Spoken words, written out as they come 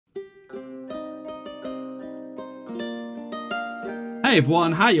Hey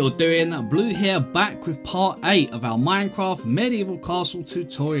everyone, how you doing? Blue here, back with part 8 of our Minecraft medieval castle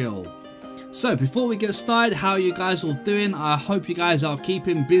tutorial. So before we get started, how are you guys all doing? I hope you guys are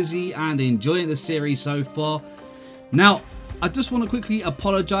keeping busy and enjoying the series so far. Now, I just want to quickly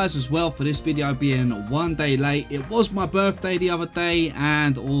apologise as well for this video being one day late. It was my birthday the other day,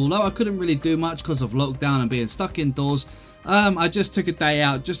 and although I couldn't really do much because of lockdown and being stuck indoors, I just took a day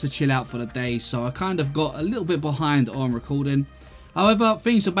out just to chill out for the day, so I kind of got a little bit behind on recording. However,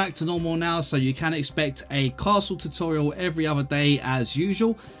 things are back to normal now, so you can expect a castle tutorial every other day as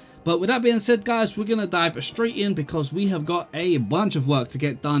usual. But with that being said, guys, we're going to dive straight in because we have got a bunch of work to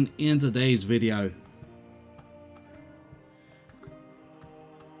get done in today's video.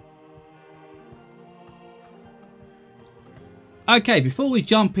 Okay, before we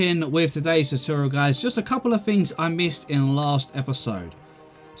jump in with today's tutorial, guys, just a couple of things I missed in last episode.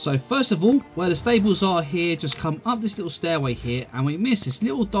 So first of all, where the stables are here, just come up this little stairway here, and we missed this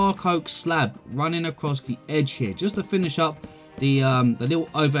little dark oak slab running across the edge here, just to finish up the little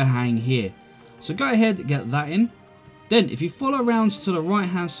overhang here. So go ahead and get that in. Then if you follow around to the right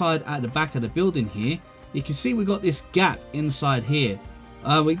hand side at the back of the building here, you can see we got this gap inside here.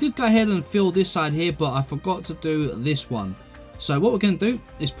 We did go ahead and fill this side here, but I forgot to do this one. So what we're going to do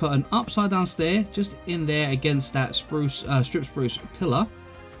is put an upside down stair just in there against that strip spruce pillar.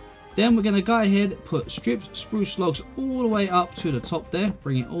 Then we're going to go ahead, put stripped spruce logs all the way up to the top there,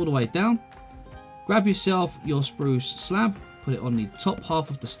 bring it all the way down. Grab yourself your spruce slab, put it on the top half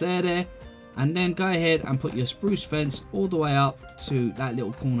of the stair there, and then go ahead and put your spruce fence all the way up to that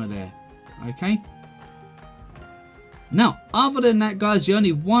little corner there. Okay. Now, other than that, guys, the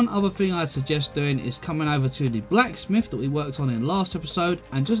only one other thing I suggest doing is coming over to the blacksmith that we worked on in last episode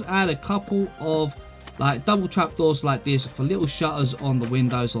and just add a couple of like double trapdoors like this for little shutters on the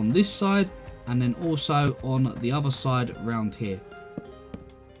windows on this side, and then also on the other side around here.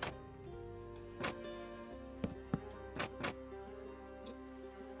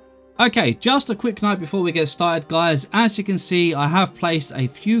 Okay, just a quick note before we get started, guys. As you can see, I have placed a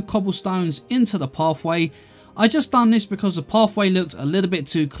few cobblestones into the pathway. I just done this because the pathway looked a little bit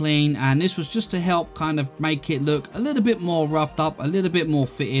too clean, and this was just to help kind of make it look a little bit more roughed up, a little bit more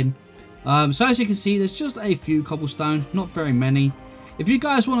fitting. So as you can see, there's just a few cobblestone, not very many. If you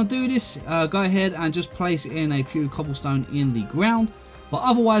guys want to do this, go ahead and just place in a few cobblestone in the ground. But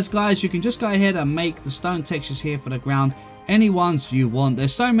otherwise, guys, you can just go ahead and make the stone textures here for the ground any ones you want.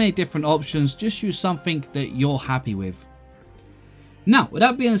 There's so many different options. Just use something that you're happy with. Now, with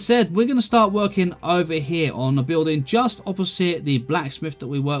that being said, we're going to start working over here on the building just opposite the blacksmith that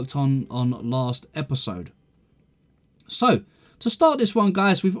we worked on last episode. So to start this one,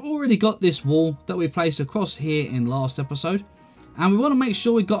 guys, we've already got this wall that we placed across here in last episode, and we want to make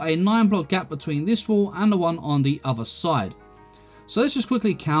sure we got a 9-block gap between this wall and the one on the other side. So let's just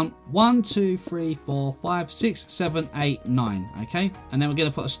quickly count 1, 2, 3, 4, 5, 6, 7, 8, 9. Okay, and then we're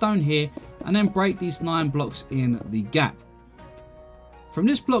going to put a stone here and then break these 9 blocks in the gap. From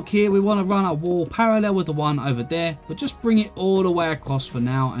this block here, we want to run our wall parallel with the one over there, but just bring it all the way across for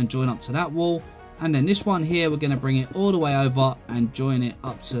now and join up to that wall. And then this one here, we're going to bring it all the way over and join it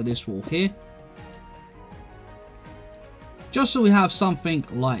up to this wall here. Just so we have something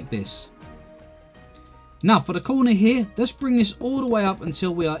like this. Now for the corner here, let's bring this all the way up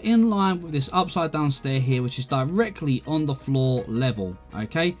until we are in line with this upside down stair here, which is directly on the floor level.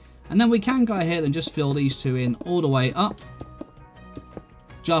 Okay. And then we can go ahead and just fill these two in all the way up.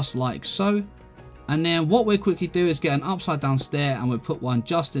 Just like so. And then what we'll quickly do is get an upside down stair, and we'll put one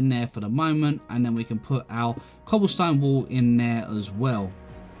just in there for the moment, and then we can put our cobblestone wall in there as well.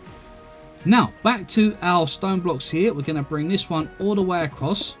 Now back to our stone blocks here, we're going to bring this one all the way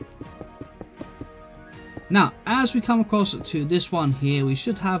across. Now as we come across to this one here, we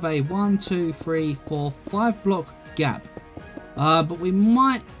should have a 1, 2, 3, 4, 5 block gap, but we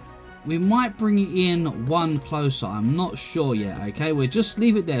might bring it in one closer. I'm not sure yet. Okay, we'll just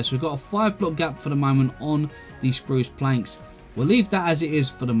leave it there. So we've got a 5-block gap for the moment on these spruce planks. We'll leave that as it is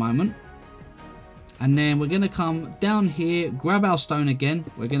for the moment. And then we're going to come down here, grab our stone again.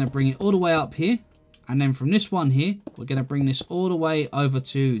 We're going to bring it all the way up here. And then from this one here, we're going to bring this all the way over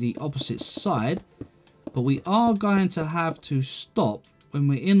to the opposite side. But we are going to have to stop when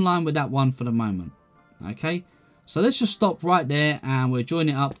we're in line with that one for the moment. Okay. So let's just stop right there, and we'll join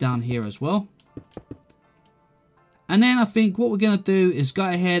it up down here as well. And then I think what we're going to do is go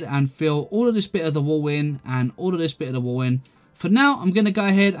ahead and fill all of this bit of the wall in and all of this bit of the wall in. For now, I'm going to go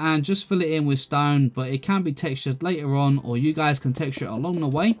ahead and just fill it in with stone, but it can be textured later on, or you guys can texture it along the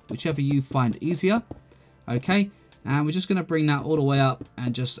way, whichever you find easier. Okay, and we're just going to bring that all the way up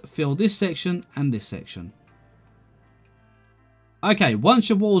and just fill this section and this section. Okay, once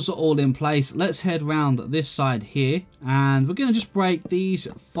your walls are all in place, let's head round this side here, and we're going to just break these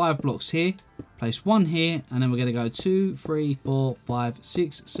 5 blocks here. Place 1 here, and then we're going to go 2, 3, 4, 5,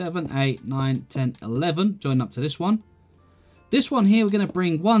 6, 7, 8, 9, 10, 11. Join up to this one. This one here, we're going to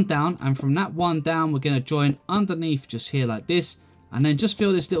bring 1 down, and from that 1 down, we're going to join underneath just here like this, and then just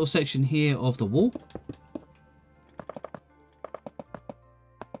fill this little section here of the wall.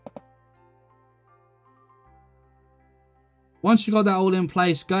 Once you've got that all in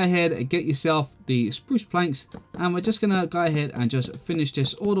place, go ahead and get yourself the spruce planks, and we're just going to go ahead and just finish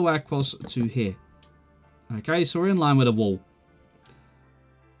this all the way across to here. Okay, so we're in line with the wall.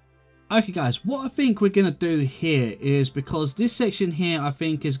 Okay guys, what I think we're going to do here is, because this section here I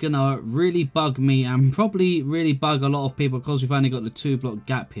think is going to really bug me and probably really bug a lot of people because we've only got the 2 block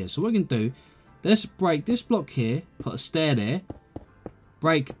gap here. So what we're going to do, let's break this block here, put a stair there,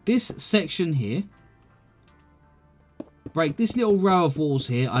 break this section here, break this little row of walls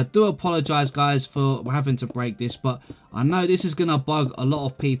here. I do apologize guys for having to break this, but I know this is going to bug a lot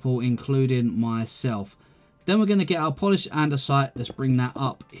of people, including myself. Then we're going to get our polished andesite. Let's bring that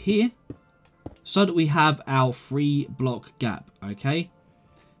up here so that we have our 3 block gap. Okay,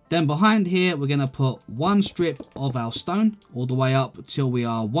 then behind here we're going to put 1 strip of our stone all the way up till we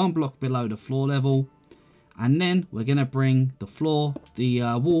are 1 block below the floor level, and then we're going to bring the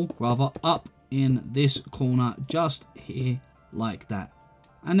wall rather up in this corner just here like that,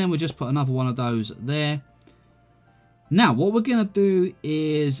 and then we'll just put another one of those there. Now what we're going to do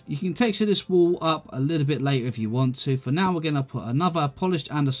is, you can texture this wall up a little bit later if you want to. For now we're going to put another polished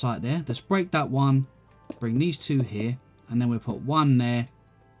andesite there. Let's break that one, bring these 2 here, and then we'll put 1 there,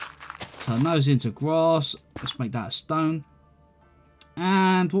 turn those into grass. Let's make that a stone,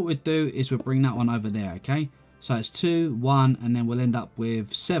 and what we'll do is we'll bring that one over there. Okay, so it's 2, 1, and then we'll end up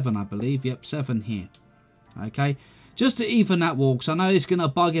with 7, I believe. Yep, 7 here. Okay, just to even that wall, because I know it's going to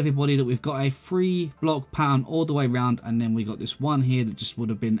bug everybody that we've got a 3 block pattern all the way around, and then we got this one here that just would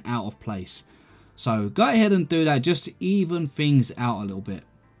have been out of place. So go ahead and do that just to even things out a little bit.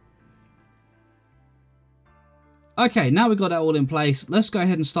 Okay, now we've got that all in place, let's go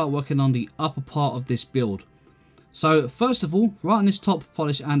ahead and start working on the upper part of this build. So first of all, right on this top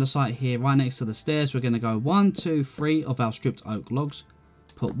polished andesite here, right next to the stairs, we're going to go 1, 2, 3 of our stripped oak logs.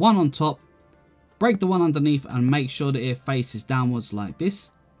 Put 1 on top, break the one underneath, and make sure that it faces downwards like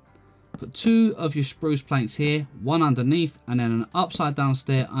this. Put 2 of your spruce planks here, 1 underneath, and then an upside down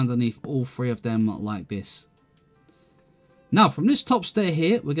stair underneath all 3 of them like this. Now from this top stair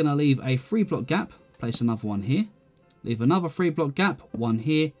here, we're going to leave a 3 block gap, place another one here, leave another 3 block gap, 1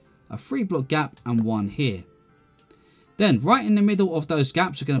 here, a 3 block gap, and 1 here. Then right in the middle of those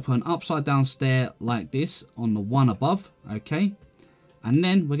gaps, we're going to put an upside down stair like this on the one above. Okay, and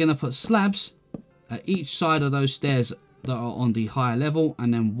then we're going to put slabs at each side of those stairs that are on the higher level,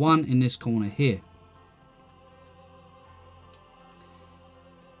 and then 1 in this corner here.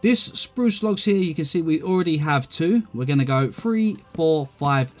 This spruce logs here, you can see we already have 2. We're going to go 3, 4,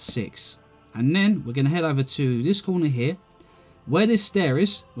 5, 6, and then we're going to head over to this corner here where this stair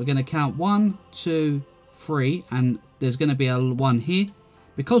is. We're going to count 1, 2, 3, and there's going to be a 1 here.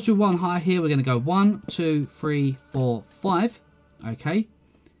 Because we're 1 higher here, we're going to go 1, 2, 3, 4, 5. Okay,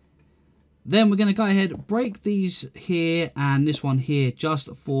 then we're going to go ahead, break these here and this one here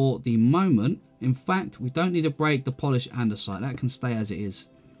just for the moment. In fact, we don't need to break the polished andesite, that can stay as it is.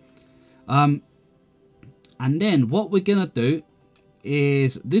 And then what we're going to do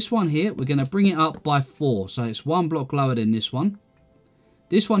is this one here, we're going to bring it up by 4, so it's 1 block lower than this one.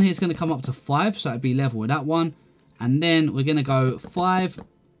 This one here is going to come up to 5, so it'll be level with that one. And then we're going to go 5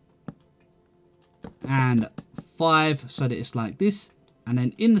 and 5 so that it's like this. And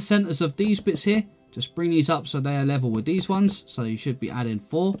then in the centers of these bits here, just bring these up so they are level with these ones. So you should be adding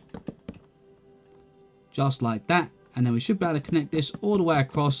 4. Just like that. And then we should be able to connect this all the way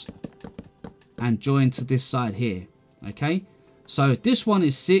across and join to this side here. Okay, so this one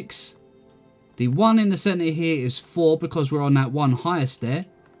is 6. The one in the center here is 4 because we're on that 1 higher stair.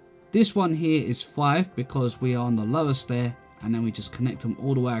 This one here is 5 because we are on the lower stair, and then we just connect them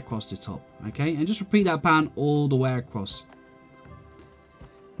all the way across the top. Okay, and just repeat that pattern all the way across.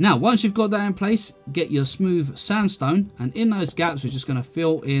 Now once you've got that in place, get your smooth sandstone, and in those gaps we're just going to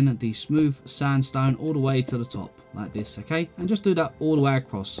fill in the smooth sandstone all the way to the top like this. Okay, and just do that all the way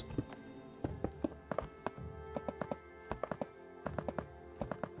across.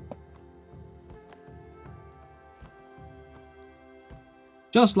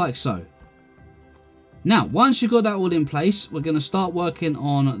 Just like so. Now once you've got that all in place, we're going to start working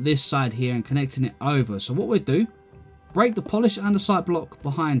on this side here and connecting it over. So what we'll do, break the polished andesite block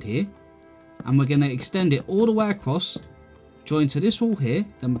behind here, and we're going to extend it all the way across join to this wall here.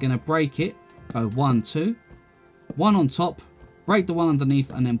 Then we're going to break it, go 1, 2, 1 on top, break the one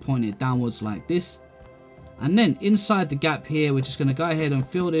underneath, and then point it downwards like this. And then inside the gap here, we're just going to go ahead and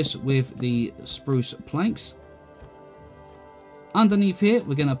fill this with the spruce planks. Underneath here,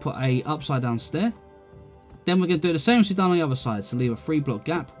 we're going to put a upside down stair. Then we're going to do the same as we've done on the other side. So leave a 3 block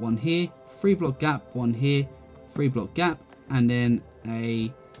gap, one here, 3 block gap, one here, 3 block gap, and then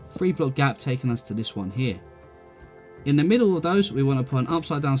a 3 block gap taking us to this one here. In the middle of those, we want to put an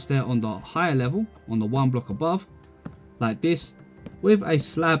upside down stair on the higher level, on the 1 block above, like this, with a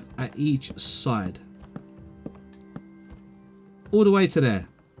slab at each side. All the way to there.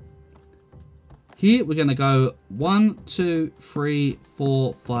 Here we're going to go 1, 2, 3,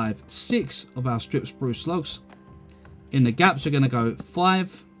 4, 5, 6 of our strip spruce logs. In the gaps we're going to go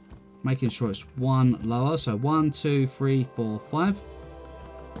 5, making sure it's 1 lower. So 1, 2, 3, 4, 5.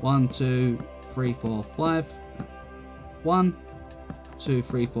 1, 2, 3, 4, 5. 1, 2,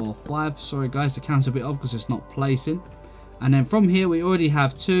 3, 4, 5. Sorry guys, the count's a bit off because it's not placing. And then from here we already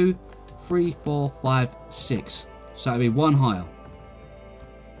have 2, 3, 4, 5, 6. So that'll be 1 higher.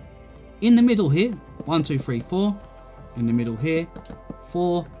 In the middle here, 1, 2, 3, 4. In the middle here,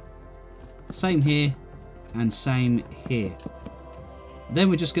 4. Same here, and same here.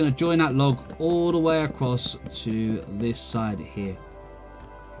 Then we're just going to join that log all the way across to this side here.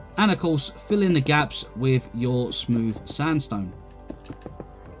 And of course, fill in the gaps with your smooth sandstone.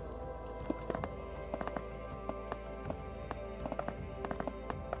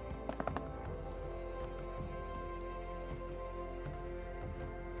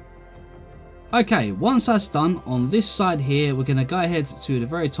 Okay, once that's done, on this side here, we're going to go ahead to the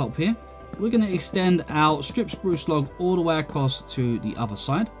very top here. We're going to extend our strip spruce log all the way across to the other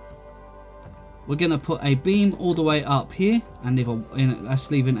side. We're going to put a beam all the way up here, and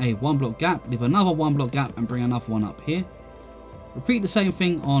that's leaving a 1 block gap. Leave another 1 block gap and bring another one up here. Repeat the same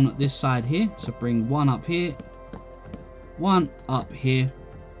thing on this side here. So bring 1 up here, 1 up here,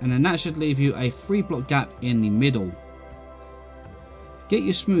 and then that should leave you a 3 block gap in the middle. Get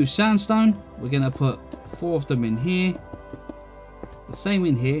your smooth sandstone. We're going to put 4 of them in here. The same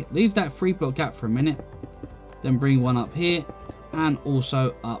in here. Leave that 3 block gap for a minute. Then bring 1 up here and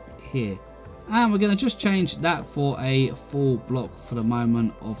also up here. And we're going to just change that for a full block for the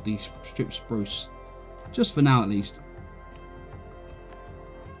moment of the strip spruce. Just for now at least.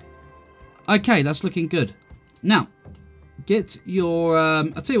 Okay, that's looking good. Now, get your...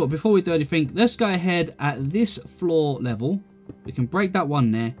 I'll tell you what, before we do anything, let's go ahead at this floor level. We can break that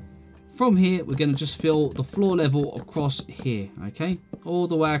one there. From here, we're going to just fill the floor level across here, okay? All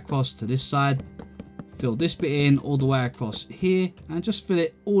the way across to this side. Fill this bit in all the way across here. And just fill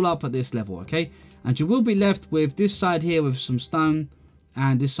it all up at this level, okay? And you will be left with this side here with some stone.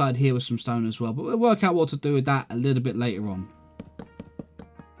 And this side here with some stone as well. But we'll work out what to do with that a little bit later on.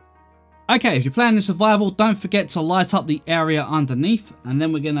 Okay, if you're playing the survival, don't forget to light up the area underneath. And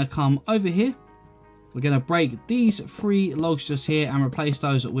then we're going to come over here. We're going to break these 3 logs just here and replace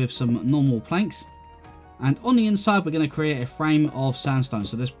those with some normal planks. And on the inside, we're going to create a frame of sandstone.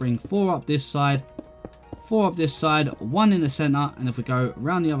 So let's bring 4 up this side, 4 up this side, 1 in the center. And if we go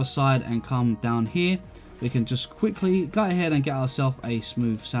around the other side and come down here, we can just quickly go ahead and get ourselves a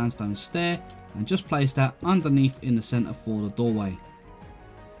smooth sandstone stair and just place that underneath in the center for the doorway.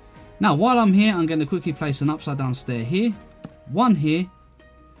 Now, while I'm here, I'm going to quickly place an upside down stair here, 1 here.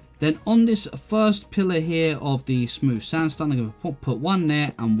 Then on this first pillar here of the smooth sandstone, I'm going to put 1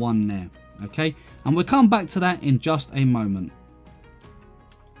 there and 1 there. Okay, and we'll come back to that in just a moment.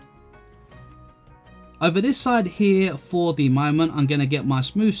 Over this side here for the moment, I'm going to get my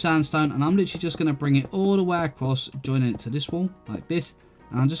smooth sandstone and I'm literally just going to bring it all the way across, joining it to this wall like this.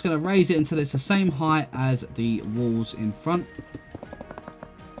 And I'm just going to raise it until it's the same height as the walls in front.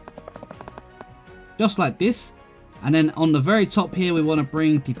 Just like this. And then on the very top here, we want to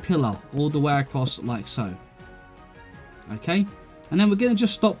bring the pillar all the way across like so. Okay. And then we're going to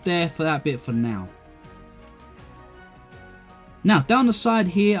just stop there for that bit for now. Now, down the side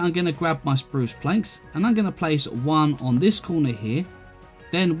here, I'm going to grab my spruce planks. And I'm going to place 1 on this corner here.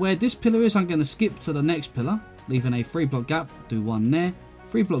 Then where this pillar is, I'm going to skip to the next pillar. Leaving a 3 block gap. Do 1 there.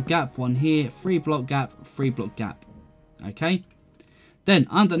 3 block gap, 1 here. 3 block gap, 3 block gap. Okay. Then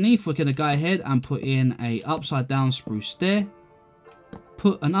underneath, we're going to go ahead and put in a upside down spruce stair.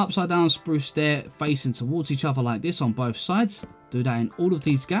 Put an upside down spruce stair facing towards each other like this on both sides. Do that in all of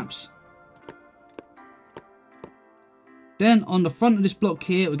these gaps. Then on the front of this block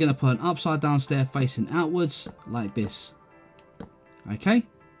here, we're going to put an upside down stair facing outwards like this. Okay.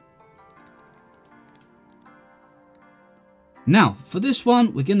 Now for this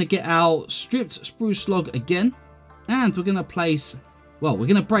one, we're going to get our stripped spruce log again. And we're going to place, well, we're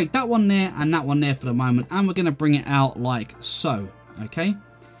going to break that one there and that one there for the moment. And we're going to bring it out like so. Okay.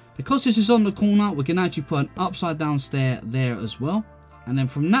 Because this is on the corner, we're going to actually put an upside down stair there as well. And then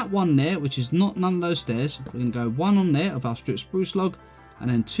from that one there, which is not none of those stairs, we're going to go one on there of our stripped spruce log. And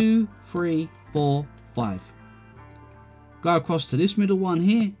then 2, 3, 4, 5. Go across to this middle one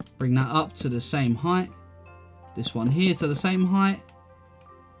here. Bring that up to the same height. This one here to the same height.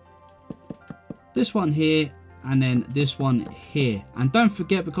 This one here. And then this one here. And don't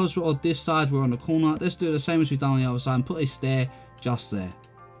forget, because we're on this side, we're on the corner. Let's do the same as we've done on the other side and put a stair just there.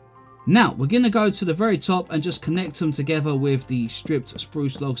 Now, we're going to go to the very top and just connect them together with the stripped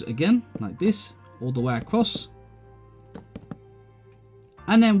spruce logs again. Like this. All the way across.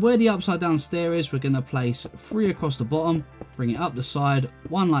 And then where the upside down stair is, we're going to place 3 across the bottom. Bring it up the side.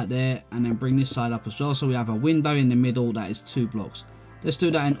 1 like there. And then bring this side up as well. So we have a window in the middle that is 2 blocks. Let's do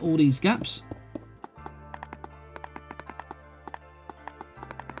that in all these gaps.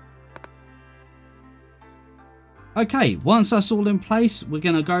 Okay, once that's all in place, we're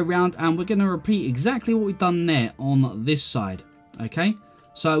going to go around and we're going to repeat exactly what we've done there on this side. Okay,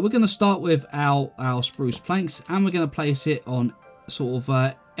 so we're going to start with our spruce planks and we're going to place it on sort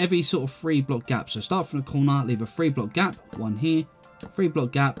of every sort of 3 block gap. So start from the corner, leave a 3 block gap, 1 here, 3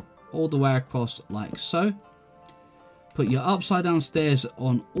 block gap, all the way across like so. Put your upside down stairs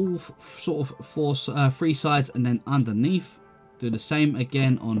on all sort of 3 sides and then underneath. Do the same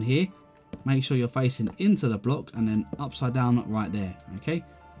again on here. Make sure you're facing into the block and then upside down right there. Okay,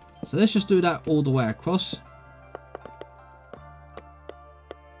 so let's just do that all the way across.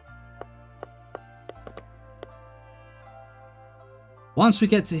 Once we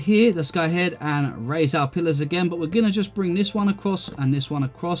get to here, let's go ahead and raise our pillars again, but we're going to just bring this one across and this one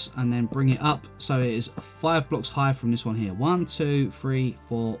across and then bring it up so it is 5 blocks high from this one here. 1, 2, 3,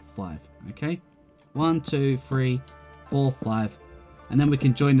 4, 5. Okay, 1, 2, 3, 4, 5. And then we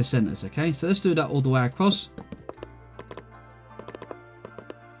can join the centers. Okay, so let's do that all the way across.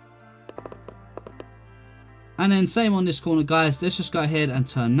 And then same on this corner, guys. Let's just go ahead and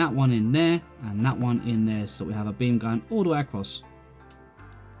turn that one in there and that one in there so that we have a beam going all the way across.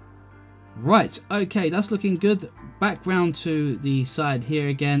 Right, okay, that's looking good. Back round to the side here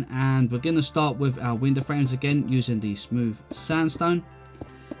again, and we're going to start with our window frames again using the smooth sandstone.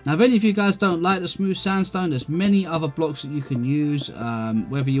 Now, if any of you guys don't like the smooth sandstone, there's many other blocks that you can use,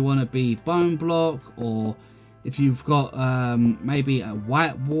 whether you want to be bone block, or if you've got maybe a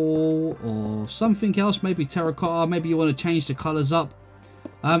white wall or something else, maybe terracotta, maybe you want to change the colors up.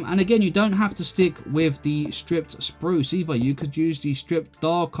 And again, you don't have to stick with the stripped spruce either. You could use the stripped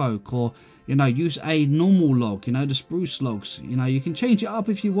dark oak, or you know, use a normal log, you know, the spruce logs. You know, you can change it up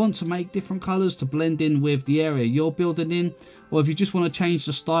if you want to make different colors to blend in with the area you're building in, or if you just want to change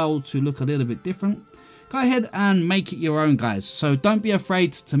the style to look a little bit different, go ahead and make it your own, guys. So don't be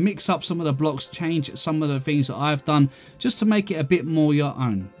afraid to mix up some of the blocks, change some of the things that I've done just to make it a bit more your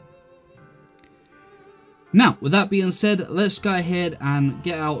own. Now, with that being said, let's go ahead and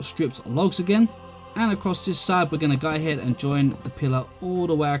get our stripped logs again. And across this side, we're going to go ahead and join the pillar all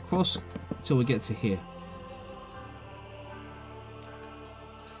the way across till we get to here.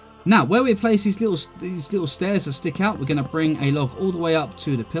 Now, where we place these little stairs that stick out, we're going to bring a log all the way up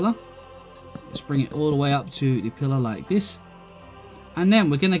to the pillar. Let's bring it all the way up to the pillar like this. And then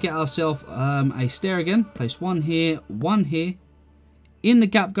we're going to get ourselves a stair again. Place 1 here, 1 here. In the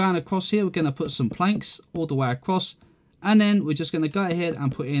gap going across here, we're going to put some planks all the way across. And then we're just going to go ahead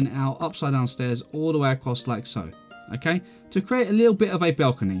and put in our upside down stairs all the way across like so. Okay, to create a little bit of a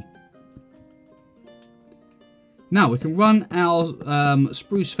balcony. Now we can run our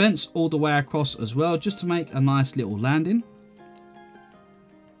spruce fence all the way across as well, just to make a nice little landing.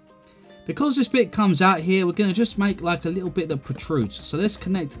 Because this bit comes out here, we're going to just make like a little bit that protrudes. So let's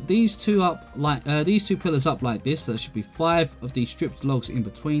connect these two up, like these 2 pillars up like this. So there should be 5 of these stripped logs in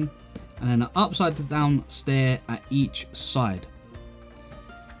between, and then an upside down stair at each side.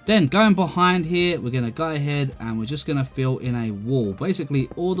 Then going behind here, we're going to go ahead and we're just going to fill in a wall, basically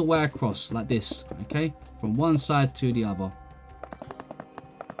all the way across like this. Okay, from one side to the other.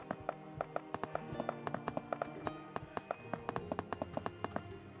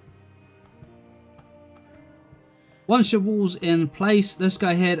 Once your wall's in place, let's go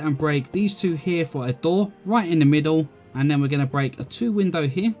ahead and break these 2 here for a door right in the middle, and then we're going to break a 2 window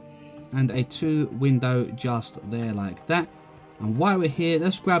here and a 2 window just there like that. And while we're here,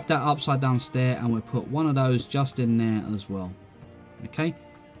 let's grab that upside down stair and we'll put one of those just in there as well. Okay,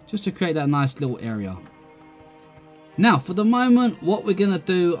 just to create that nice little area. Now for the moment, what we're going to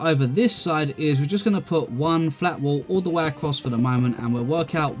do over this side is we're just going to put one flat wall all the way across for the moment, and we'll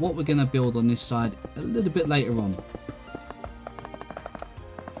work out what we're going to build on this side a little bit later on.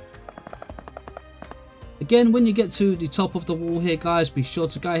 Again, when you get to the top of the wall here, guys, be sure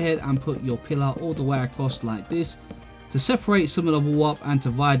to go ahead and put your pillar all the way across like this to separate some of the wall up and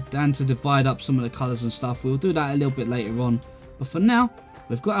to divide up some of the colours and stuff. We'll do that a little bit later on, but for now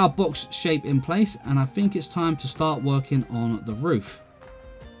we've got our box shape in place, and I think it's time to start working on the roof.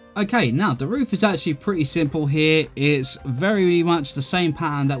 Okay, now the roof is actually pretty simple here. It's very much the same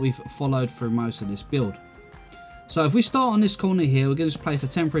pattern that we've followed through most of this build. So if we start on this corner here, we're going to just place a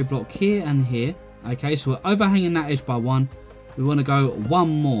temporary block here and here. Okay, so we're overhanging that edge by one. We want to go one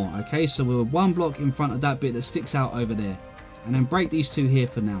more. Okay, so we're one block in front of that bit that sticks out over there, and then break these two here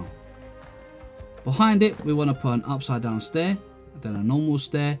for now. Behind it, we want to put an upside down stair, then a normal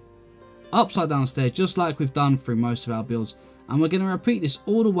stair, upside down stair, just like we've done through most of our builds. And we're going to repeat this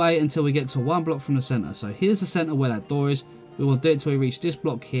all the way until we get to one block from the center. So here's the center where that door is. We will do it until we reach this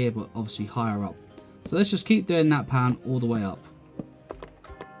block here, but obviously higher up. So let's just keep doing that pattern all the way up.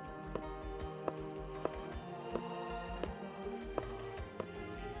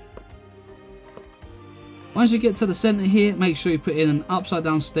 Once you get to the center here, make sure you put in an upside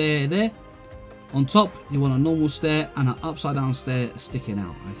down stair there. On top, you want a normal stair and an upside down stair sticking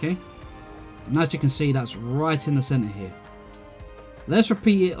out, okay? And as you can see, that's right in the center here. Let's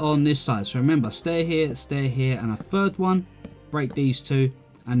repeat it on this side. So remember, stair here, and a third one. Break these two,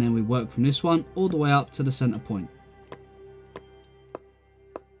 and then we work from this one all the way up to the center point.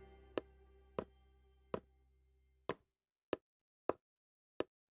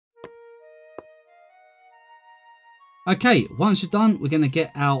 Okay, once you're done, we're going to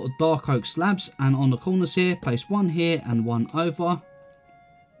get our dark oak slabs, and on the corners here, place one here and one over.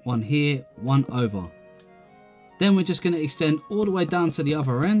 One here, one over. Then we're just going to extend all the way down to the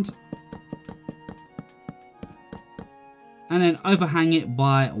other end. And then overhang it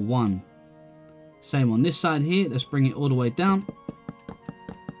by one. Same on this side here, let's bring it all the way down.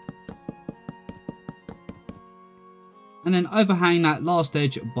 And then overhang that last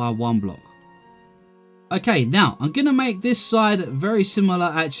edge by one block. Okay, now I'm going to make this side very similar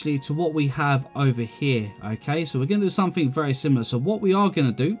actually to what we have over here. Okay, so we're going to do something very similar. So what we are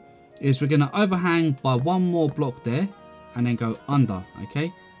going to do is we're going to overhang by one more block there and then go under.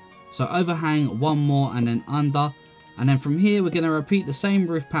 Okay, so overhang one more and then under. And then from here, we're going to repeat the same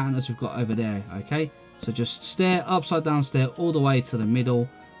roof pattern as we've got over there. Okay, so just stair, upside down stair all the way to the middle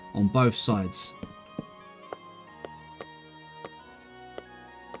on both sides.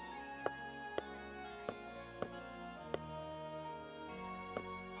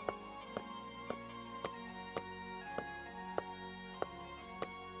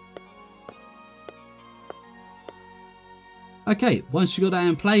 Okay, once you got that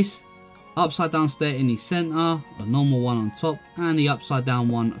in place, upside down stair in the center, a normal one on top, and the upside down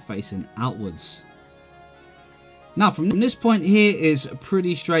one facing outwards. Now from this point here is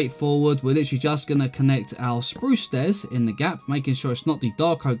pretty straightforward. We're literally just going to connect our spruce stairs in the gap, making sure it's not the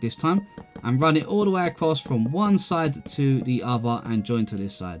dark oak this time, and run it all the way across from one side to the other and join to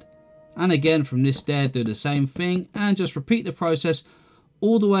this side. And again from this stair do the same thing and just repeat the process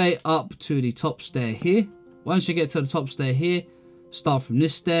all the way up to the top stair here. Once you get to the top stair here, start from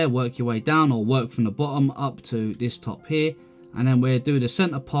this stair, work your way down, or work from the bottom up to this top here, and then we'll do the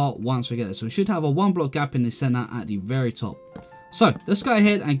center part once we get it. So we should have a one block gap in the center at the very top. So let's go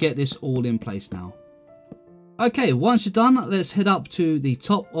ahead and get this all in place now. Okay, once you're done, let's head up to the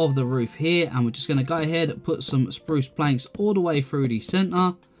top of the roof here, and we're just going to go ahead and put some spruce planks all the way through the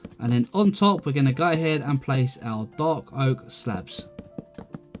center, and then on top we're going to go ahead and place our dark oak slabs.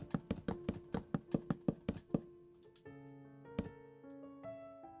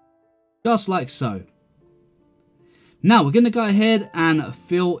 Just like so. Now we're going to go ahead and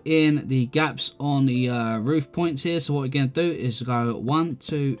fill in the gaps on the roof points here. So what we're going to do is go 1,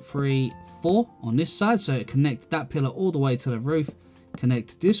 2, 3, 4 on this side. So connect that pillar all the way to the roof.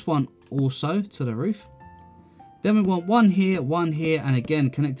 Connect this one also to the roof. Then we want one here, and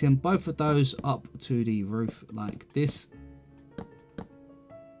again connecting both of those up to the roof like this.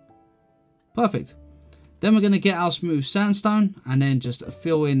 Perfect. Then we're going to get our smooth sandstone and then just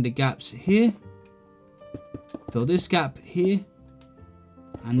fill in the gaps here. Fill this gap here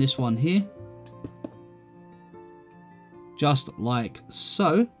and this one here. Just like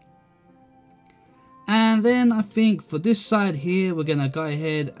so. And then I think for this side here, we're going to go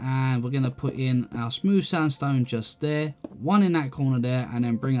ahead and we're going to put in our smooth sandstone just there. One in that corner there, and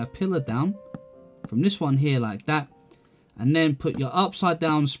then bring a pillar down from this one here like that. And then put your upside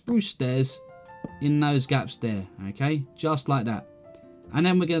down spruce stairs in those gaps there. Okay, just like that. And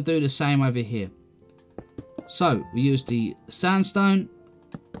then we're going to do the same over here. So we use the sandstone,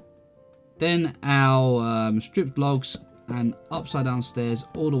 then our stripped logs, and upside down stairs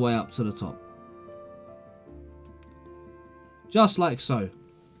all the way up to the top. Just like so.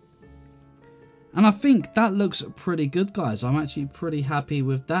 And I think that looks pretty good, guys. I'm actually pretty happy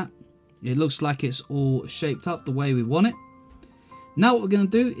with that. It looks like it's all shaped up the way we want it. Now what we're going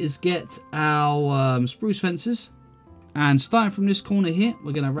to do is get our spruce fences. And starting from this corner here,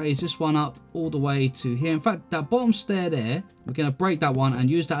 we're going to raise this one up all the way to here. In fact, that bottom stair there, we're going to break that one and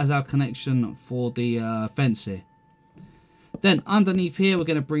use that as our connection for the fence here. Then underneath here, we're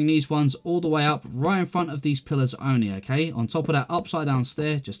going to bring these ones all the way up right in front of these pillars only, okay? On top of that upside down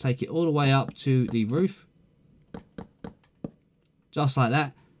stair, just take it all the way up to the roof. Just like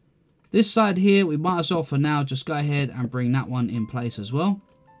that. This side here, we might as well for now just go ahead and bring that one in place as well.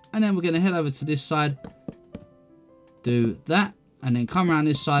 And then we're going to head over to this side, do that, and then come around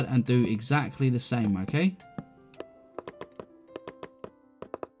this side and do exactly the same, okay?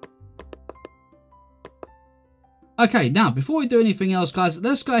 Okay, now before we do anything else, guys,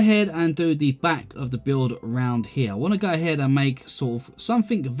 let's go ahead and do the back of the build around here. I want to go ahead and make sort of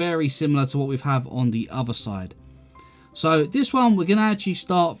something very similar to what we have on the other side. So this one, we're going to actually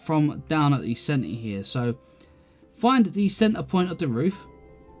start from down at the center here. So find the center point of the roof,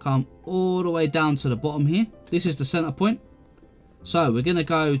 come all the way down to the bottom here. This is the center point. So we're going to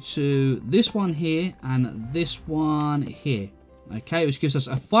go to this one here and this one here, okay, which gives us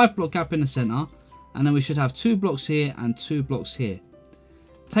a 5-block gap in the center. And then we should have 2 blocks here and 2 blocks here.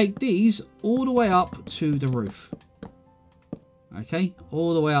 Take these all the way up to the roof. Okay,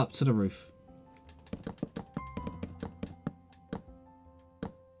 all the way up to the roof.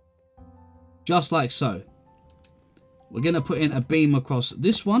 Just like so. We're going to put in a beam across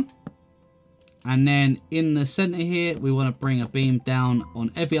this one. And then in the center here, we want to bring a beam down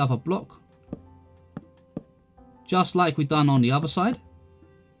on every other block. Just like we've done on the other side.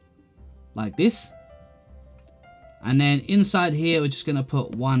 Like this. And then inside here, we're just going to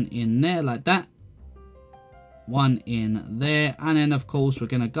put one in there like that. One in there. And then, of course, we're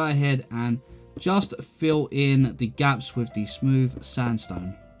going to go ahead and just fill in the gaps with the smooth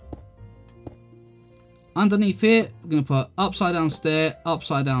sandstone. Underneath here, we're going to put upside down stair,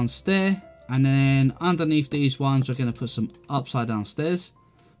 upside down stair. And then underneath these ones, we're going to put some upside down stairs.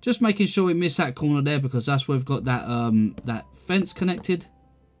 Just making sure we miss that corner there because that's where we've got that, that fence connected.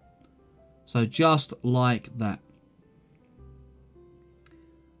 So just like that.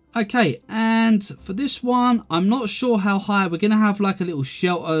 Okay, and for this one, I'm not sure how high. We're going to have like a little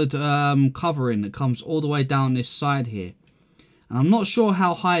sheltered covering that comes all the way down this side here. And I'm not sure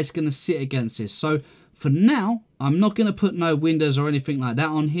how high it's going to sit against this. So for now, I'm not going to put no windows or anything like that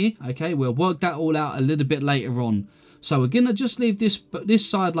on here. Okay, we'll work that all out a little bit later on. So we're going to just leave this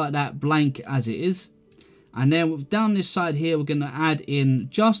side like that blank as it is. And then down this side here, we're going to add in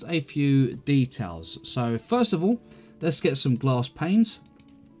just a few details. So first of all, let's get some glass panes.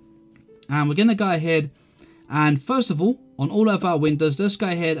 And we're going to go ahead and first of all, on all of our windows, let's go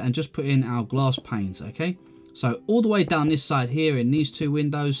ahead and just put in our glass panes, okay? So all the way down this side here in these 2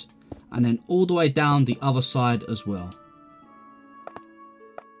 windows, and then all the way down the other side as well.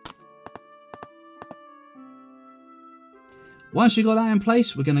 Once you got that in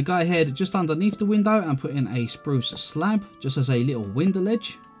place, we're going to go ahead just underneath the window and put in a spruce slab, just as a little window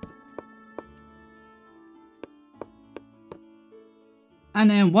ledge. And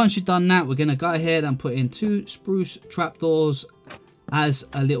then once you've done that, we're going to go ahead and put in 2 spruce trapdoors as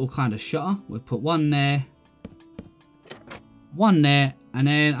a little kind of shutter. We'll put one there, and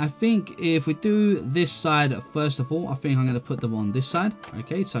then I think if we do this side first of all, I think I'm going to put them on this side.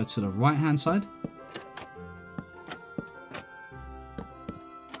 Okay, so to the right hand side.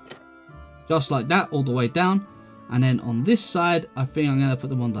 Just like that, all the way down. And then on this side, I think I'm going to put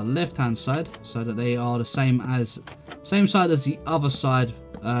them on the left hand side so that they are the same side as the other side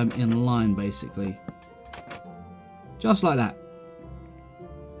in line, basically. Just like that.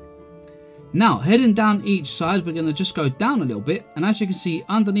 Now, heading down each side, we're going to just go down a little bit. And as you can see,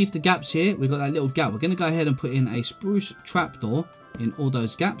 underneath the gaps here, we've got that little gap. We're going to go ahead and put in a spruce trapdoor in all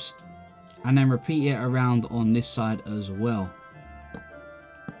those gaps. And then repeat it around on this side as well.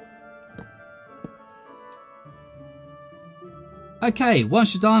 Okay,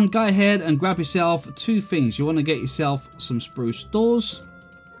 once you're done, go ahead and grab yourself 2 things. You want to get yourself some spruce doors,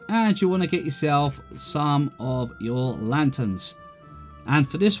 and you want to get yourself some of your lanterns. And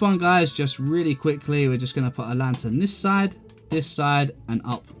for this one, guys, just really quickly, we're just going to put a lantern this side, and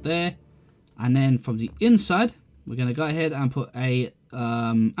up there. And then from the inside, we're going to go ahead and put a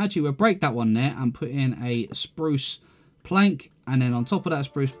actually we'll break that one there and put in a spruce plank, and then on top of that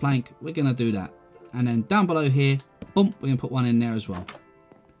spruce plank we're going to do that, and then down below here, boom, we're going to put one in there as well.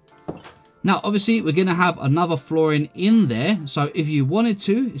 Now obviously we're going to have another flooring in there, so if you wanted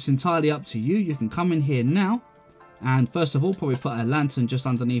to, it's entirely up to you. You can come in here now and first of all probably put a lantern just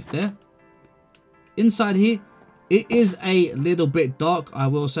underneath there. Inside here it is a little bit dark, I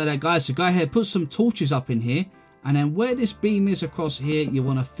will say that, guys, so go ahead, put some torches up in here, and then where this beam is across here, you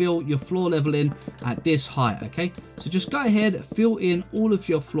want to fill your floor level in at this height. Okay, so just go ahead, fill in all of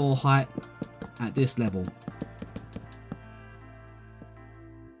your floor height at this level.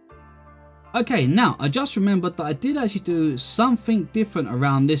 Okay, now I just remembered that I did actually do something different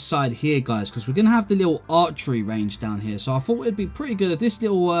around this side here, guys, because we're gonna have the little archery range down here. So I thought it'd be pretty good if this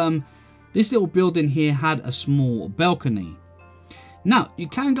little building here had a small balcony. Now you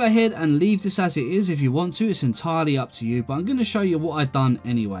can go ahead and leave this as it is if you want to, it's entirely up to you, but I'm going to show you what I've done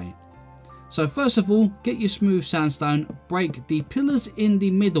anyway. So first of all, get your smooth sandstone, break the pillars in the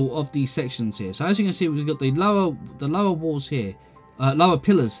middle of these sections here. So as you can see, we've got the lower walls here, lower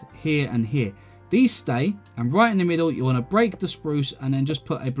pillars here and here. These stay, and right in the middle you want to break the spruce and then just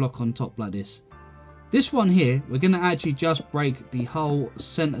put a block on top like this. This one here, we're going to actually just break the whole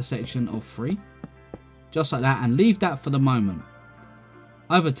center section of 3, just like that, and leave that for the moment.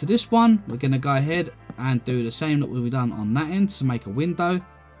 Over to this one, we're going to go ahead and do the same that we've done on that end to make a window.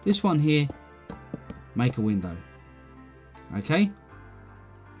 This one here, make a window. Okay.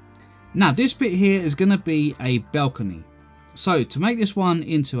 Now this bit here is going to be a balcony. So to make this one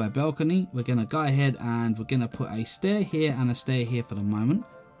into a balcony, we're going to go ahead and we're going to put a stair here and a stair here for the moment.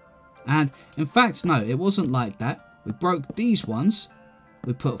 And in fact, no, it wasn't like that. We broke these ones.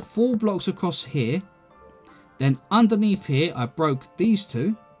 We put 4 blocks across here. Then underneath here, I broke these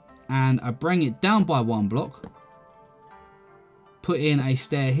 2. And I bring it down by 1 block. Put in a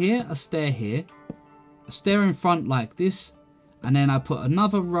stair here, a stair here. A stair in front like this. And then I put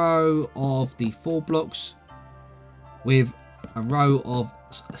another row of the 4 blocks. With a row of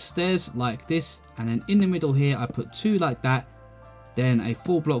stairs like this. And then in the middle here, I put 2 like that. Then a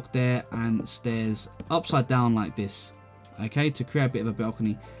 4 block there and stairs upside down like this. Okay, to create a bit of a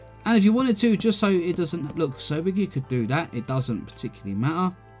balcony. And if you wanted to, just so it doesn't look so big, you could do that. It doesn't particularly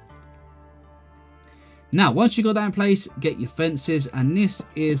matter. Now, once you got that in place, get your fences. And this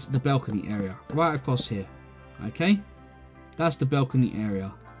is the balcony area right across here. Okay, that's the balcony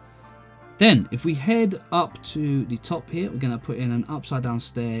area. Then, if we head up to the top here, we're going to put in an upside down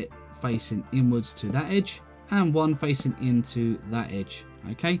stair facing inwards to that edge. And one facing into that edge.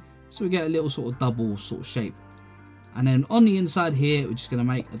 Okay, so we get a little sort of double sort of shape. And then on the inside here, we're just going to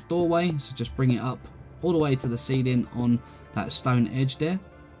make a doorway. So just bring it up all the way to the ceiling on that stone edge there.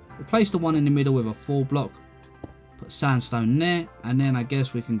 Replace the one in the middle with a 4 block. Put sandstone there. And then I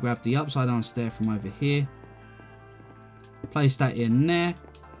guess we can grab the upside down stair from over here. Place that in there.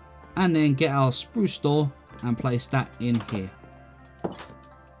 And then get our spruce door and place that in here.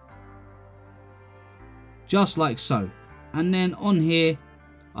 Just like so. And then on here,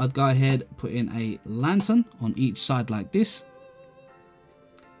 I'd go ahead, put in a lantern on each side like this.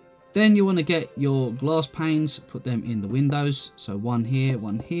 Then you want to get your glass panes, put them in the windows. So one here,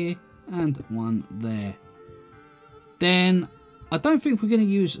 and one there. Then I don't think we're going to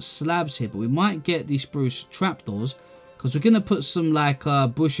use slabs here, but we might get these spruce trapdoors because we're going to put some like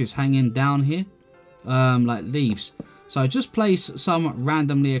bushes hanging down here, like leaves. So just place some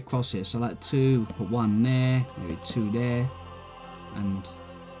randomly across here. So like 2, put 1 there, maybe 2 there, and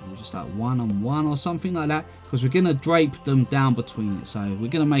maybe just like 1 on 1 or something like that. Because we're going to drape them down between it. So we're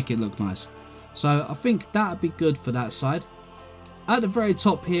going to make it look nice. So I think that would be good for that side. At the very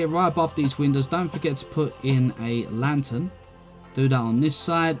top here, right above these windows, don't forget to put in a lantern. Do that on this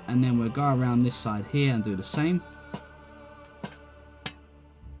side, and then we'll go around this side here and do the same.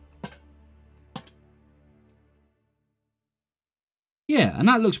 Yeah, and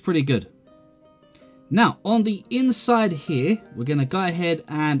that looks pretty good. Now, on the inside here, we're going to go ahead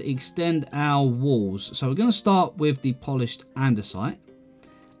and extend our walls. So we're going to start with the polished andesite.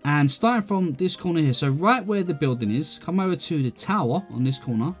 And starting from this corner here, so right where the building is, come over to the tower on this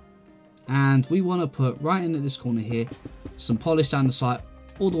corner. And we want to put right into this corner here, some polished andesite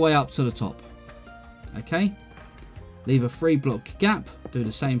all the way up to the top. Okay. Leave a 3 block gap. Do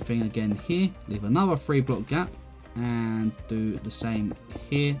the same thing again here. Leave another 3 block gap. And do the same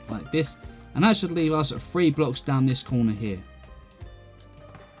here like this, and that should leave us 3 blocks down this corner here.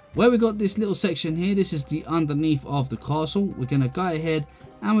 Where we got this little section here, this is the underneath of the castle. We're going to go ahead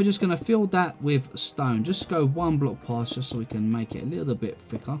and we're just going to fill that with stone. Just go 1 block past just so we can make it a little bit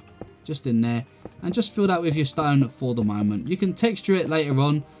thicker. just in there, and just fill that with your stone for the moment. You can texture it later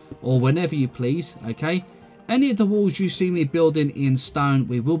on or whenever you please, okay? Any of the walls you see me building in stone,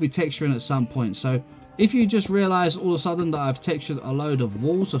 we will be texturing at some point. So if you just realize all of a sudden that I've textured a load of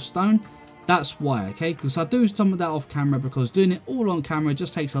walls of stone, that's why, okay? Because I do some of that off camera, because doing it all on camera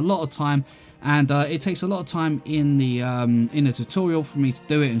just takes a lot of time, and it takes a lot of time in the tutorial for me to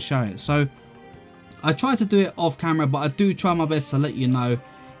do it and show it. So I try to do it off camera, but I do try my best to let you know.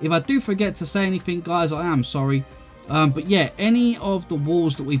 If I do forget to say anything, guys, I am sorry. But yeah, any of the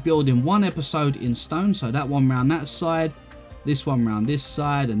walls that we build in one episode in stone, so that one round that side, this one round this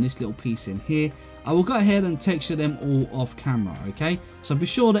side, and this little piece in here, I will go ahead and texture them all off camera, okay? So be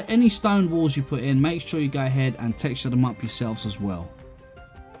sure that any stone walls you put in, make sure you go ahead and texture them up yourselves as well.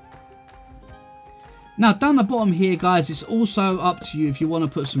 Now down the bottom here, guys, it's also up to you if you want to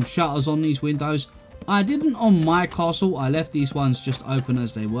put some shutters on these windows. I didn't on my castle, I left these ones just open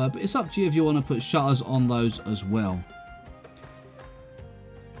as they were, but it's up to you if you want to put shutters on those as well.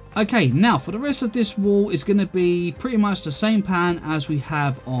 Okay, now for the rest of this wall is going to be pretty much the same pattern as we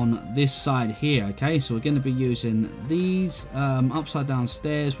have on this side here, okay? So we're going to be using these upside down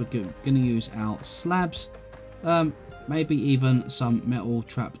stairs, we're going to use our slabs, maybe even some metal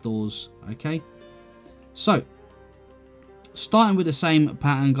trapdoors, okay? So, starting with the same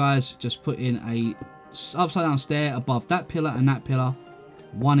pattern, guys, just put in a upside down stair above that pillar and that pillar,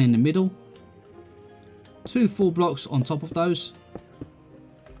 one in the middle, 2 full blocks on top of those,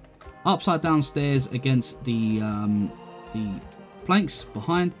 upside down stairs against the planks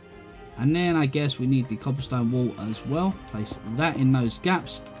behind, and then I guess we need the cobblestone wall as well. Place that in those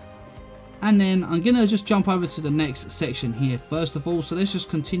gaps, and then I'm gonna just jump over to the next section here first of all. So let's just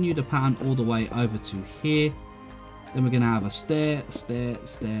continue the pattern all the way over to here. Then we're gonna have a stair, stair,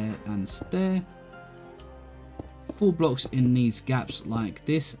 stair, and stair, 4 blocks in these gaps like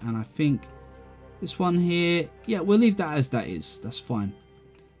this, and I think this one here, yeah, we'll leave that as that is, that's fine.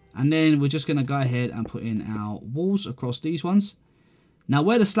 And then we're just going to go ahead and put in our walls across these ones. Now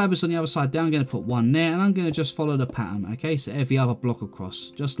where the slab is on the other side there, I'm going to put one there, and I'm going to just follow the pattern, okay? So every other block across,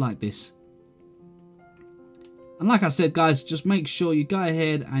 just like this. And like I said, guys, just make sure you go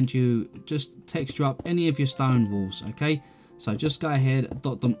ahead and you just texture up any of your stone walls, okay? So just go ahead,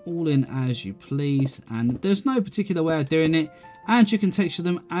 dot them all in as you please, and there's no particular way of doing it, and you can texture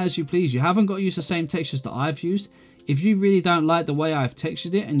them as you please. You haven't got to use the same textures that I've used. If you really don't like the way I've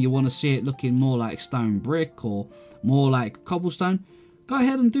textured it and you want to see it looking more like stone brick or more like cobblestone, go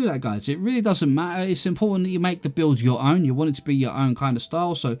ahead and do that, guys. It really doesn't matter. It's important that you make the build your own. You want it to be your own kind of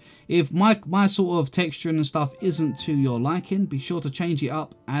style. So if my sort of texturing and stuff isn't to your liking, be sure to change it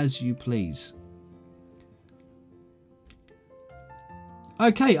up as you please.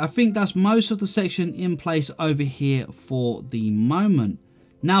 Okay, I think that's most of the section in place over here for the moment.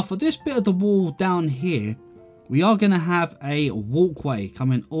 Now for this bit of the wall down here, we are going to have a walkway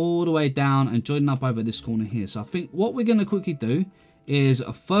coming all the way down and joining up over this corner here. So I think what we're going to quickly do is,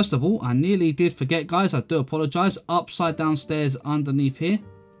 first of all, I nearly did forget, guys, I do apologize, upside down stairs underneath here.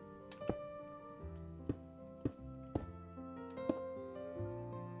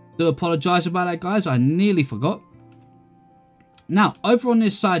 Do apologize about that, guys, I nearly forgot. Now over on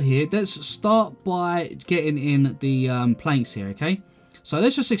this side here, let's start by getting in the planks here, okay? So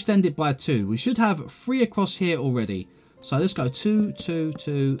let's just extend it by 2. We should have 3 across here already. So let's go 2, 2,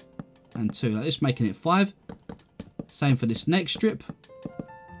 2, and 2. Like this, making it 5. Same for this next strip.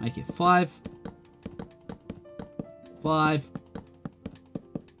 Make it 5, 5,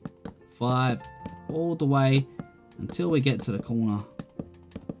 5, all the way until we get to the corner.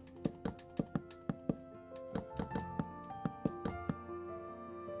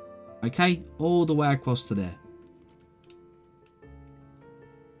 Okay, all the way across to there.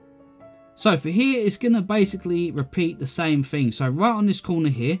 So for here, it's going to basically repeat the same thing. So right on this corner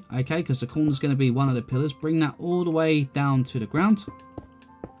here, okay, because the corner is going to be one of the pillars, bring that all the way down to the ground.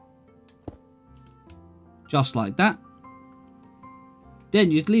 Just like that.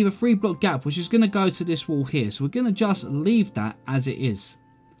 Then you'd leave a 3 block gap, which is going to go to this wall here. So we're going to just leave that as it is.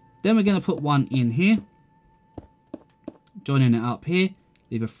 Then we're going to put one in here. Joining it up here.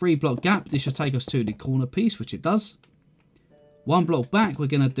 Leave a 3 block gap. This should take us to the corner piece, which it does. 1 block back, we're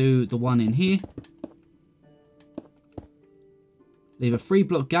going to do the one in here. Leave a 3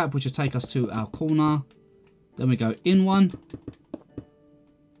 block gap, which will take us to our corner. Then we go in one.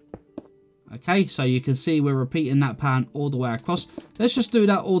 Okay, so you can see we're repeating that pattern all the way across. Let's just do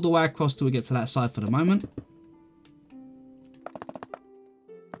that all the way across till we get to that side for the moment.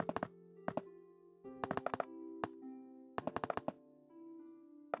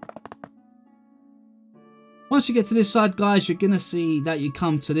 once you get to this side, guys, you're going to see that you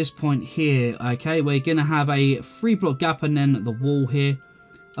come to this point here, okay, where you're going to have a 3-block gap and then the wall here.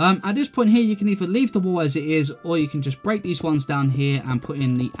 At this point here, you can either leave the wall as it is, or you can just break these ones down here and put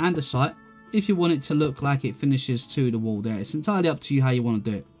in the andesite if you want it to look like it finishes to the wall there. It's entirely up to you how you want to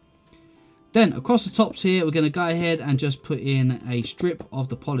do it. Then across the tops here, we're going to go ahead and just put in a strip of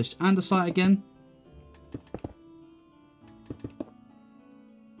the polished andesite again.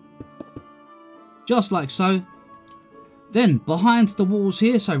 Just like so. Then behind the walls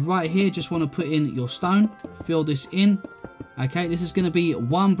here, so right here, just want to put in your stone, fill this in. Okay, this is going to be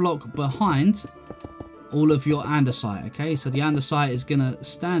 1 block behind all of your andesite. Okay, so the andesite is going to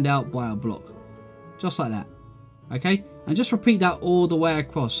stand out by a block, just like that. Okay, and just repeat that all the way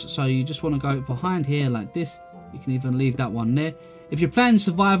across. So you just want to go behind here like this. You can even leave that one there. If you're playing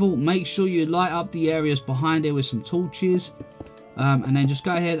survival, make sure you light up the areas behind it with some torches. And then just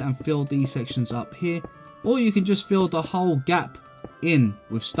go ahead and fill these sections up here. Or you can just fill the whole gap in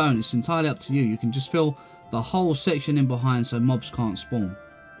with stone. It's entirely up to you. You can just fill the whole section in behind so mobs can't spawn.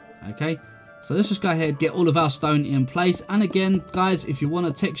 Okay, so let's just go ahead, get all of our stone in place. And again, guys, if you want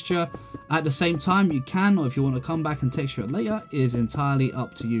to texture at the same time, you can. Or if you want to come back and texture it later, it is entirely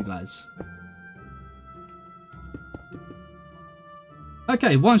up to you guys.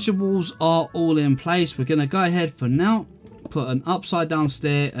 Okay, once your walls are all in place, we're going to go ahead for now. Put an upside down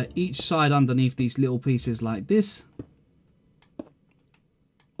stair at each side underneath these little pieces like this.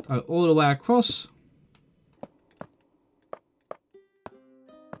 Go all the way across.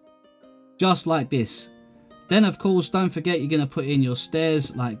 Just like this. Then of course, don't forget you're going to put in your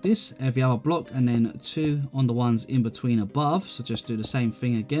stairs like this, every other block, and then 2 on the ones in between above. So just do the same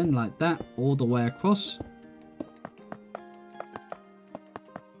thing again like that, all the way across.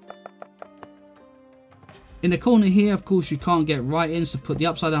 In the corner here, of course, you can't get right in, so put the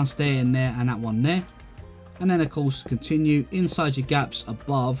upside down stair in there and that one there. And then, of course, continue inside your gaps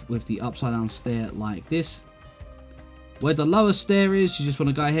above with the upside down stair like this. Where the lower stair is, you just want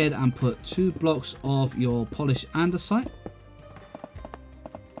to go ahead and put 2 blocks of your polished andesite.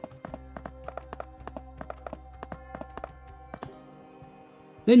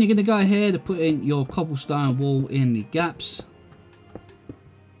 Then you're going to go ahead and put in your cobblestone wall in the gaps.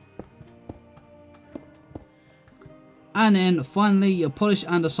 And then finally your polished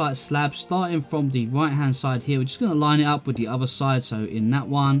andesite slab, starting from the right hand side here. We're just going to line it up with the other side, so in that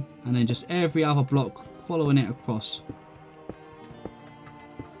one, and then just every other block following it across.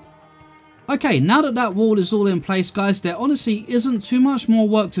 Okay, now that that wall is all in place, guys, there honestly isn't too much more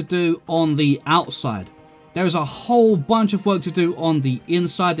work to do on the outside. There is a whole bunch of work to do on the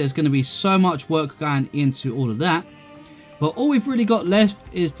inside. There's going to be so much work going into all of that. But all we've really got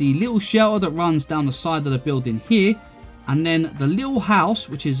left is the little shelter that runs down the side of the building here. And then the little house,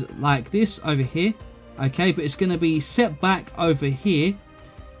 which is like this over here. Okay, but it's going to be set back over here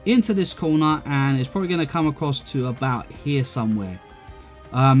into this corner. And it's probably going to come across to about here somewhere.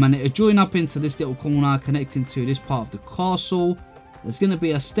 And it'll join up into this little corner connecting to this part of the castle. There's going to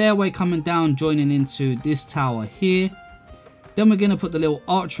be a stairway coming down joining into this tower here. Then we're going to put the little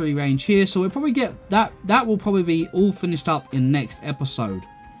archery range here. So we'll probably get that. That will probably be all finished up in next episode.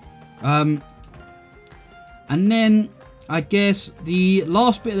 And then I guess the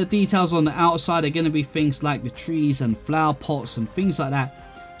last bit of the details on the outside are going to be things like the trees and flower pots and things like that.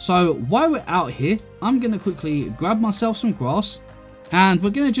 So while we're out here, I'm going to quickly grab myself some grass. And we're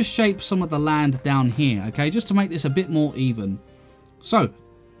going to just shape some of the land down here. Okay, just to make this a bit more even. So,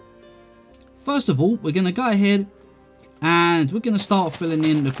 first of all, we're going to go ahead and we're going to start filling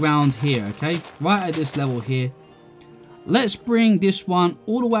in the ground here, okay? Right at this level here. Let's bring this one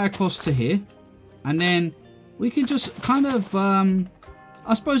all the way across to here. And then we can just kind of,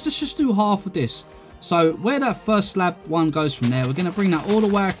 I suppose, let's just do half of this. So, where that first slab one goes from there, we're going to bring that all the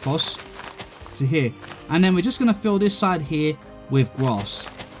way across to here. And then we're just going to fill this side here with grass.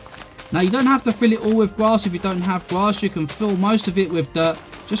 Now you don't have to fill it all with grass. If you don't have grass, you can fill most of it with dirt.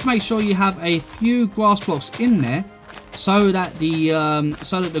 Just make sure you have a few grass blocks in there so that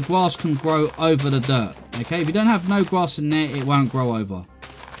the grass can grow over the dirt. Okay, if you don't have no grass in there, it won't grow over.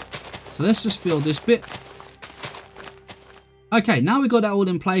 So let's just fill this bit. Okay, now we've got that all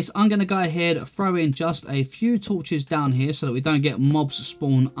in place, I'm going to go ahead throw in just a few torches down here so that we don't get mobs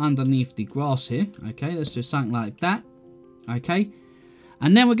spawn underneath the grass here. Okay, let's do something like that. Okay,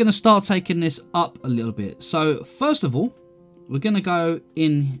 and then we're going to start taking this up a little bit. So first of all, we're going to go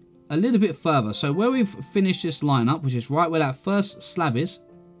in a little bit further. So where we've finished this line up, which is right where that first slab is,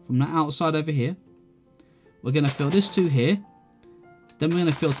 from the outside over here, we're going to fill this to here. Then we're going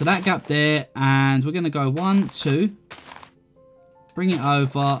to fill to that gap there, and we're going to go 1, 2, bring it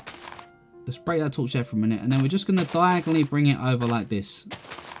over, Let's break that torch there for a minute. And then we're just going to diagonally bring it over like this.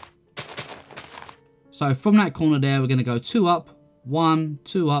 So from that corner there, we're going to go 2 up, 1,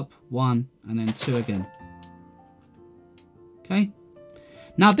 2 up, 1, and then 2 again. Okay.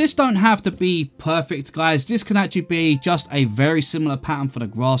 Now this don't have to be perfect, guys. This can actually be just a very similar pattern for the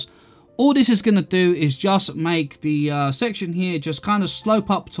grass. All this is going to do is just make the section here just kind of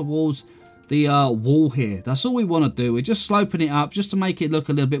slope up towards the wall here. That's all we want to do. We're just sloping it up just to make it look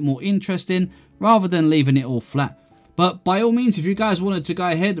a little bit more interesting rather than leaving it all flat. But by all means, if you guys wanted to go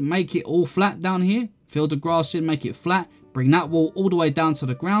ahead and make it all flat down here, fill the grass in, make it flat, bring that wall all the way down to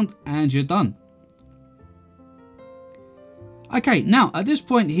the ground, and you're done. Okay, now at this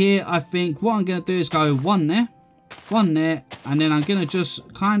point here, I think what I'm going to do is go 1 there, 1 there, and then I'm going to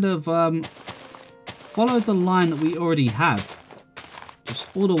just kind of follow the line that we already have.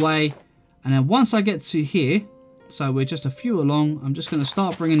 Just all the way. And then once I get to here, so we're just a few along, I'm just going to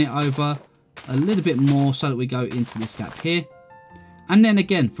start bringing it over a little bit more so that we go into this gap here. And then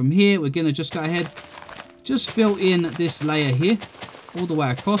again, from here, we're going to just go ahead, just fill in this layer here, all the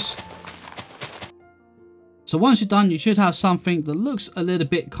way across. So once you're done, you should have something that looks a little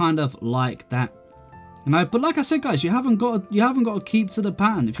bit kind of like that. You know, but like I said, guys, you haven't got to keep to the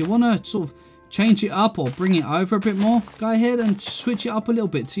pattern. If you want to sort of change it up or bring it over a bit more, go ahead and switch it up a little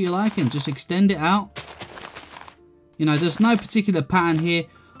bit to your liking. Just extend it out. You know, there's no particular pattern here.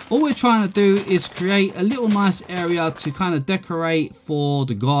 All we're trying to do is create a little nice area to kind of decorate for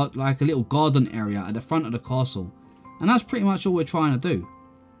the god, like a little garden area at the front of the castle. And that's pretty much all we're trying to do.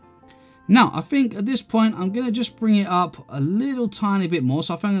 Now, I think at this point, I'm going to just bring it up a little tiny bit more.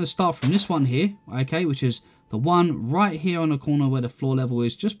 So I think I'm going to start from this one here, okay, which is the one right here on the corner where the floor level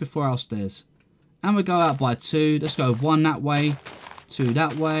is, just before our stairs. And we go out by 2. Let's go 1 that way, 2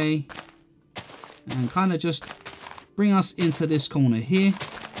 that way, and kind of just bring us into this corner here.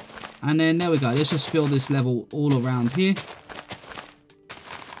 And then there we go. Let's just fill this level all around here.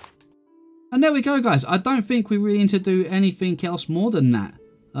 And there we go, guys. I don't think we really need to do anything else more than that.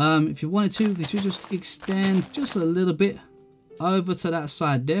 If you wanted to, could you just extend just a little bit over to that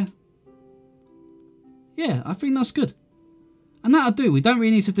side there? Yeah, I think that's good. And that'll do. We don't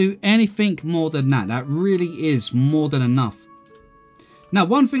really need to do anything more than that. That really is more than enough. Now,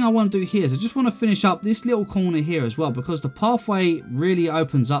 one thing I want to do here is I just want to finish up this little corner here as well, because the pathway really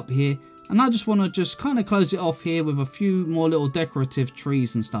opens up here. And I just want to just kind of close it off here with a few more little decorative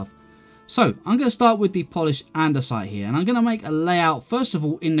trees and stuff. So, I'm going to start with the polished andesite here. And I'm going to make a layout, first of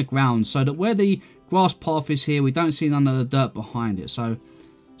all, in the ground, so that where the grass path is here, we don't see none of the dirt behind it. So,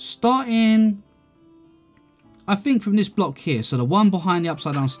 starting, I think, from this block here. So, the one behind the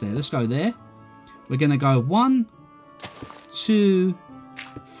upside down stair. Let's go there. We're going to go 1, 2,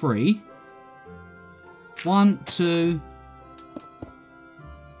 3. 1, 2,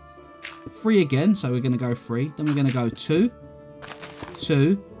 3 again. So, we're going to go 3. Then we're going to go 2,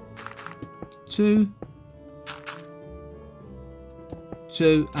 2, 2,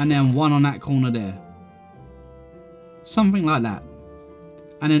 2, and then 1 on that corner there. Something like that.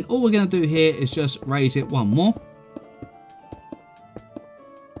 And then all we're going to do here is just raise it 1 more.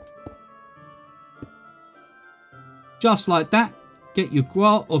 Just like that. Get your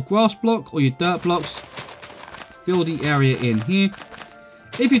grass block or your dirt blocks. Fill the area in here.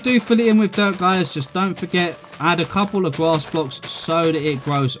 If you do fill it in with dirt, guys, just don't forget, add a couple of grass blocks so that it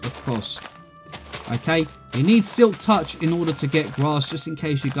grows across. Okay, you need silk touch in order to get grass, just in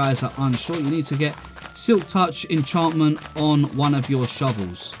case you guys are unsure. You need to get silk touch enchantment on one of your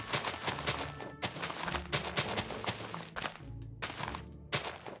shovels.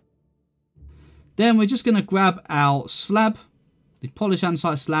 Then we're just going to grab our slab, the polished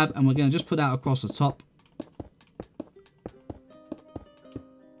andesite slab, and we're going to just put that across the top.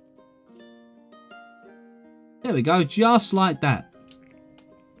 There we go, just like that.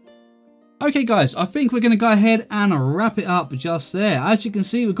 Okay guys, I think we're going to go ahead and wrap it up just there. As you can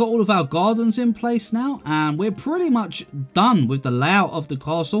see, we've got all of our gardens in place now, and we're pretty much done with the layout of the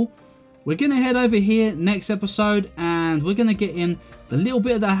castle. We're going to head over here next episode, and we're going to get in the little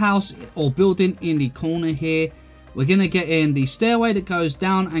bit of the house or building in the corner here. We're going to get in the stairway that goes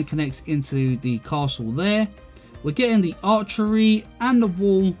down and connects into the castle there. We're getting the archery and the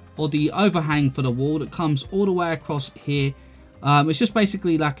wall, or the overhang for the wall that comes all the way across here. It's just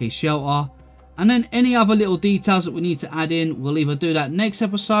basically like a shelter. And then any other little details that we need to add in, we'll either do that next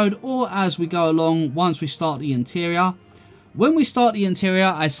episode or as we go along once we start the interior. When we start the interior,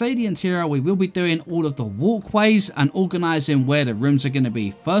 I say the interior, we will be doing all of the walkways and organising where the rooms are going to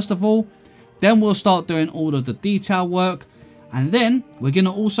be first of all. Then we'll start doing all of the detail work. And then we're going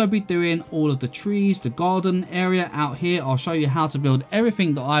to also be doing all of the trees, the garden area out here. I'll show you how to build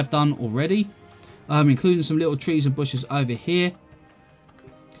everything that I've done already, including some little trees and bushes over here.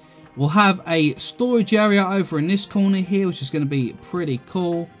 We'll have a storage area over in this corner here, which is going to be pretty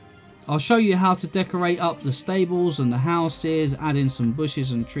cool. I'll show you how to decorate up the stables and the houses, add in some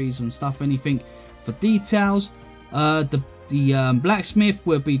bushes and trees and stuff, anything for details. The blacksmith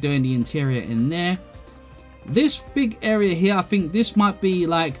will be doing the interior in there. This big area here, I think this might be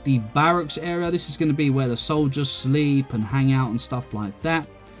like the barracks area. This is going to be where the soldiers sleep and hang out and stuff like that.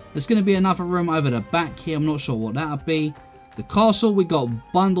 There's going to be another room over the back here. I'm not sure what that'll be. The castle, we got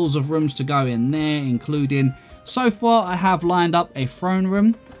bundles of rooms to go in there, including, so far I have lined up a throne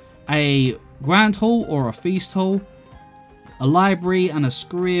room, a grand hall or a feast hall, a library and a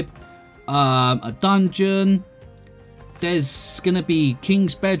scrib, a dungeon. There's going to be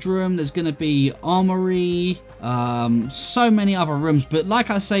king's bedroom, there's going to be armory, so many other rooms. But like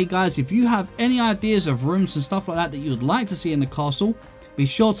I say, guys, if you have any ideas of rooms and stuff like that that you would like to see in the castle, be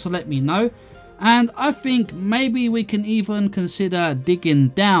sure to let me know. And I think maybe we can even consider digging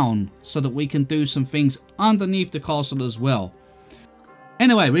down so that we can do some things underneath the castle as well.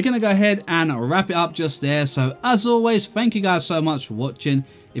 Anyway, we're going to go ahead and wrap it up just there. So as always, thank you guys so much for watching.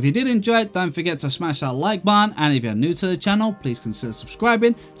 If you did enjoy it, don't forget to smash that like button. And if you're new to the channel, please consider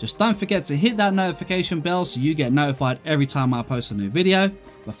subscribing. Just don't forget to hit that notification bell so you get notified every time I post a new video.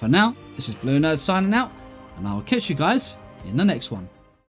 But for now, this is BlueNerd signing out, and I will catch you guys in the next one.